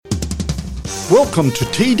Welcome to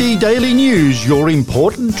TD Daily News, your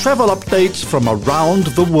important travel updates from around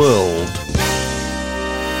the world.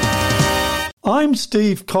 I'm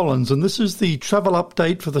Steve Collins and this is the travel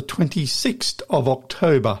update for the 26th of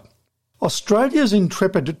October. Australia's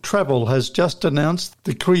Intrepid Travel has just announced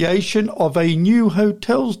the creation of a new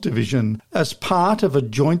hotels division as part of a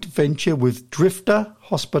joint venture with Drifter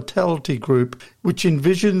Hospitality Group, which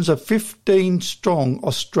envisions a 15-strong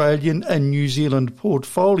Australian and New Zealand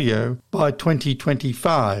portfolio by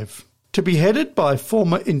 2025. To be headed by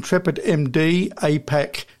former Intrepid MD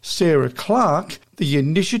APAC Sarah Clark, the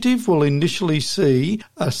initiative will initially see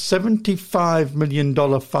a $75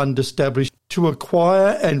 million fund established to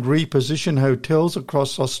acquire and reposition hotels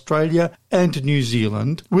across Australia and New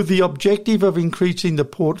Zealand, with the objective of increasing the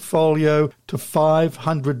portfolio to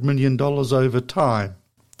 $500 million over time.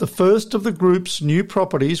 The first of the group's new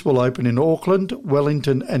properties will open in Auckland,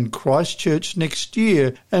 Wellington and Christchurch next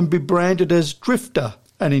year and be branded as Drifter,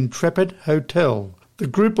 an Intrepid hotel. The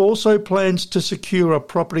group also plans to secure a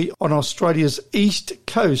property on Australia's east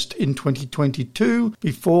coast in 2022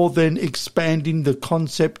 before then expanding the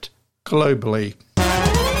concept globally.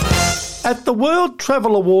 At the World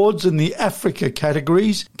Travel Awards in the Africa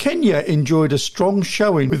categories, Kenya enjoyed a strong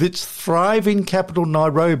showing with its thriving capital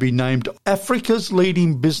Nairobi named Africa's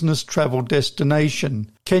leading business travel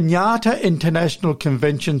destination. Kenyatta International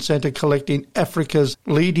Convention Centre collecting Africa's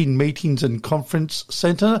leading meetings and conference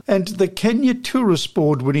centre, and the Kenya Tourist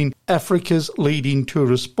Board winning Africa's leading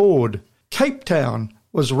tourist board. Cape Town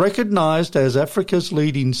was recognised as Africa's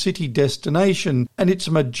leading city destination, and its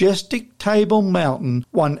majestic Table Mountain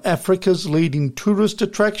won Africa's leading tourist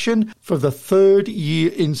attraction for the third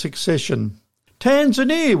year in succession.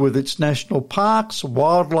 Tanzania, with its national parks,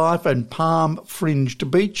 wildlife and palm-fringed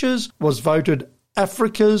beaches, was voted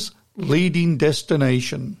Africa's leading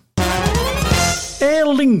destination. Aer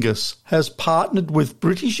Lingus has partnered with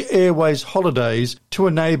British Airways Holidays to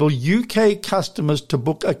enable UK customers to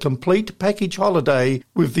book a complete package holiday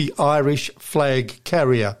with the Irish flag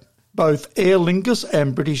carrier. Both Aer Lingus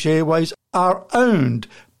and British Airways are owned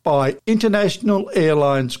by International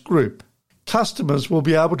Airlines Group. Customers will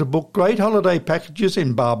be able to book great holiday packages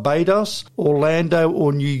in Barbados, Orlando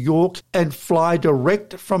or New York and fly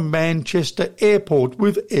direct from Manchester Airport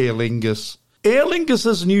with Aer Lingus. Aer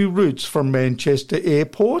Lingus's new routes from Manchester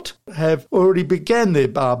Airport have already begun their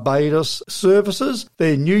Barbados services.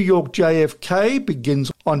 Their New York JFK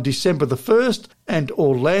begins on December the 1st and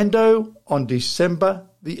Orlando on December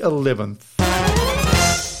the 11th.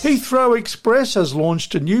 Heathrow Express has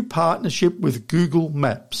launched a new partnership with Google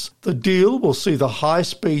Maps. The deal will see the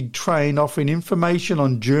high-speed train offering information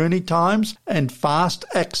on journey times and fast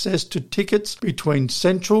access to tickets between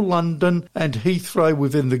central London and Heathrow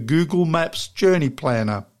within the Google Maps Journey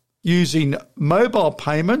Planner. Using mobile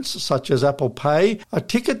payments such as Apple Pay, a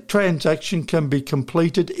ticket transaction can be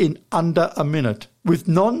completed in under a minute. With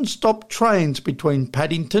non-stop trains between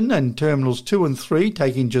Paddington and Terminals 2 and 3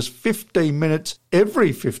 taking just 15 minutes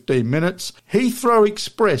every 15 minutes, Heathrow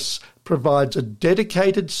Express provides a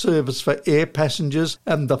dedicated service for air passengers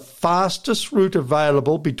and the fastest route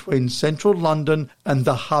available between central London and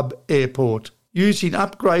the hub airport. Using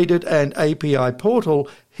upgraded and API portal,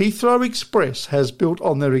 Heathrow Express has built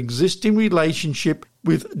on their existing relationship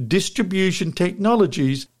with Distribution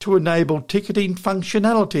Technologies to enable ticketing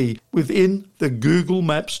functionality within the Google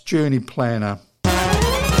Maps Journey Planner.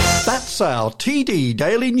 That's our TD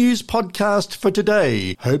Daily News podcast for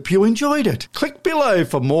today. Hope you enjoyed it. Click below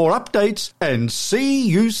for more updates and see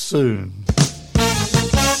you soon.